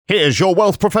Here's your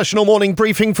Wealth Professional morning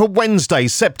briefing for Wednesday,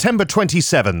 September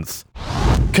 27th.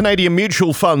 Canadian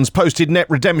mutual funds posted net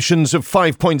redemptions of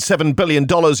 $5.7 billion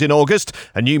in August,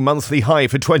 a new monthly high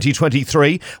for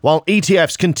 2023, while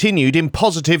ETFs continued in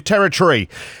positive territory.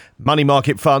 Money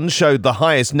market funds showed the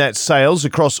highest net sales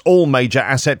across all major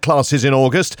asset classes in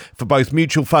August for both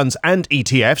mutual funds and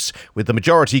ETFs, with the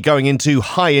majority going into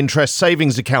high-interest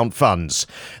savings account funds.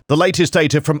 The latest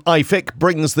data from IFIC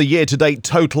brings the year-to-date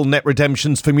total net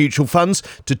redemptions for mutual funds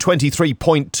to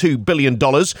 $23.2 billion,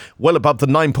 well above the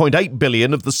 $9.8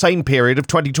 billion of the same period of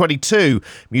 2022.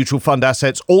 Mutual fund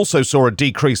assets also saw a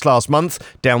decrease last month,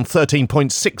 down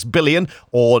 $13.6 billion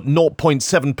or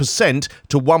 0.7%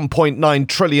 to $1.9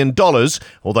 trillion.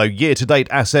 Although year-to-date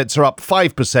assets are up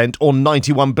 5% or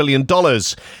 $91 billion.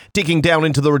 Digging down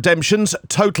into the redemptions,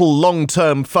 total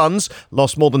long-term funds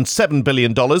lost more than $7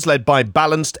 billion, led by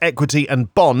balanced equity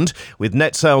and bond, with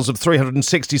net sales of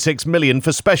 $366 million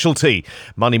for specialty.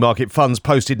 Money market funds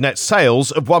posted net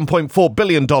sales of $1.4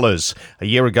 billion. A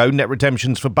year ago, net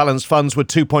redemptions for balanced funds were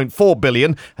 $2.4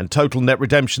 billion, and total net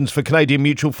redemptions for Canadian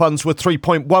mutual funds were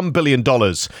 $3.1 billion.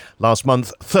 Last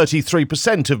month,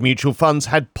 33% of mutual funds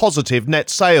had positive net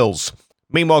sales.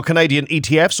 Meanwhile, Canadian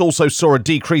ETFs also saw a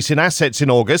decrease in assets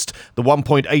in August. The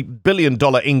 $1.8 billion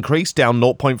increase, down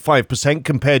 0.5%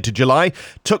 compared to July,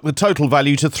 took the total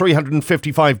value to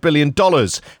 $355 billion.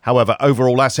 However,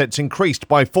 overall assets increased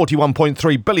by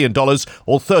 $41.3 billion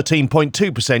or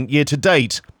 13.2% year to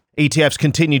date. ETFs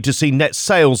continued to see net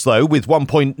sales, though, with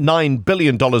 $1.9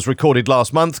 billion recorded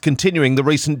last month, continuing the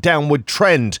recent downward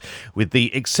trend. With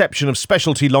the exception of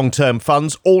specialty long-term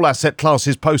funds, all asset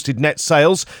classes posted net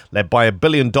sales, led by $1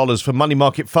 billion for money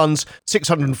market funds,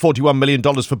 $641 million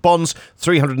for bonds,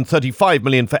 $335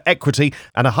 million for equity,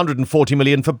 and $140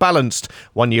 million for balanced.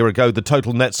 1 year ago, the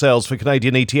total net sales for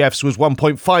Canadian ETFs was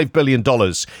 $1.5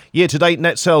 billion. Year-to-date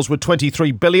net sales were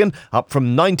 $23 billion, up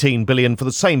from $19 billion for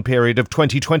the same period of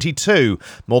 2022.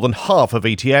 More than half of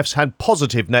ETFs had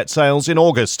positive net sales in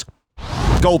August.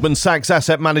 Goldman Sachs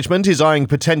Asset Management is eyeing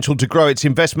potential to grow its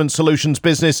investment solutions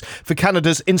business for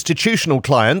Canada's institutional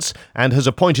clients and has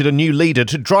appointed a new leader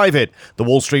to drive it. The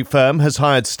Wall Street firm has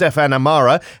hired Stefan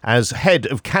Amara as head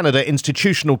of Canada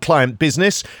Institutional Client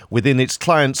Business within its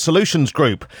Client Solutions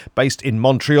Group, based in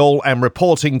Montreal and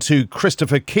reporting to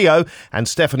Christopher Keogh and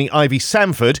Stephanie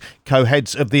Ivy-Sanford,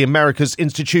 co-heads of the America's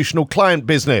Institutional Client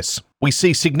Business. We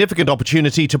see significant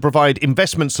opportunity to provide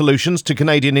investment solutions to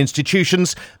Canadian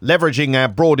institutions, leveraging our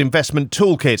broad investment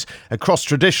toolkit across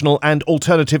traditional and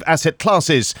alternative asset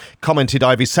classes, commented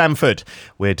Ivy-Sanford.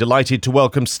 We're delighted to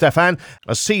welcome Stefan,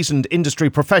 a seasoned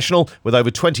industry professional with over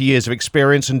 20 years of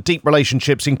experience and deep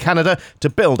relationships in Canada, to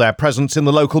build our presence in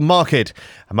the local market.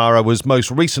 Amara was most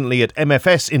recently at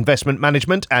MFS Investment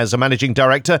Management as a managing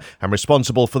director and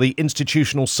responsible for the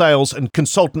institutional sales and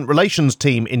consultant relations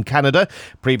team in Canada.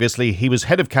 Previously, he was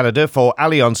head of Canada for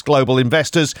Allianz Global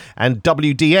Investors and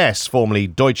WDS, formerly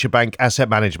Deutsche Bank Asset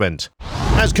Management.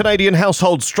 As Canadian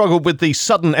households struggled with the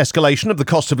sudden escalation of the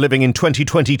cost of living in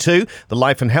 2022, the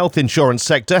life and health insurance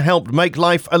sector helped make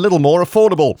life a little more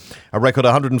affordable. A record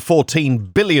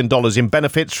 $114 billion in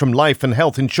benefits from life and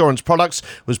health insurance products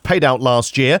was paid out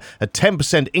last year, a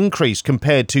 10% increase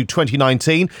compared to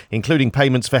 2019, including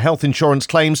payments for health insurance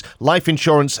claims, life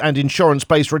insurance and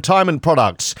insurance-based retirement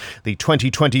products. The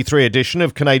 2023 edition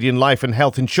of Canadian Life and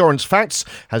Health Insurance Facts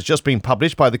has just been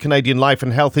published by the Canadian Life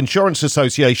and Health Insurance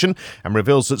Association and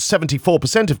reveals that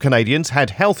 74% of Canadians had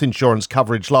health insurance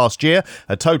coverage last year,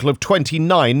 a total of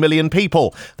 29 million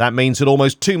people. That means that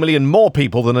almost 2 million more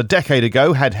people than a decade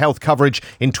ago had health coverage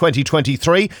in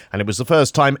 2023, and it was the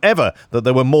first time ever that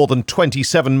there were more than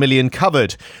 27 million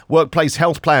covered. Workplace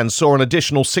health plans saw an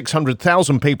additional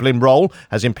 600,000 people enroll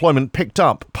as employment picked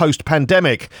up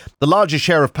post-pandemic. The largest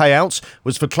share of payouts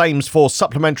was for claims for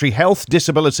supplementary health,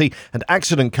 disability and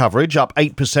accident coverage, up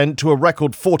 8% to a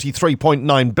record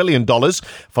 $43.9 billion,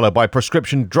 followed by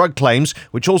prescription drug claims,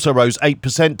 which also rose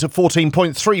 8% to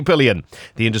 $14.3 billion.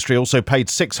 The industry also paid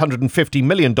 $650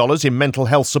 million in mental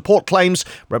health support claims,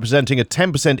 representing a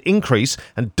 10% increase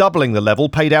and doubling the level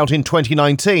paid out in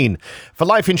 2019. For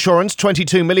life insurance,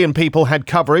 22 million people had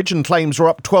coverage and claims were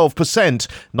up 12%.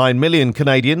 9 million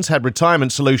Canadians had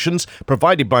retirement solutions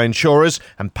provided by insurers,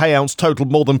 and payouts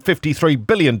totaled more than $53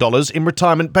 billion in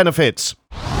retirement benefits.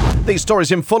 These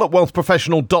stories in full at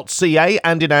WealthProfessional.ca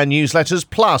and in our newsletters.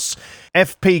 Plus,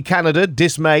 FP Canada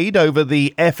dismayed over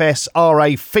the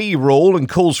FSRA fee rule and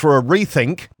calls for a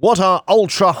rethink. What are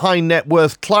ultra-high net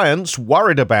worth clients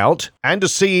worried about? And a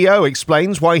CEO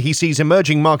explains why he sees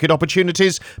emerging market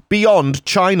opportunities beyond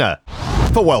China.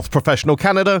 For Wealth Professional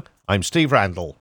Canada, I'm Steve Randall.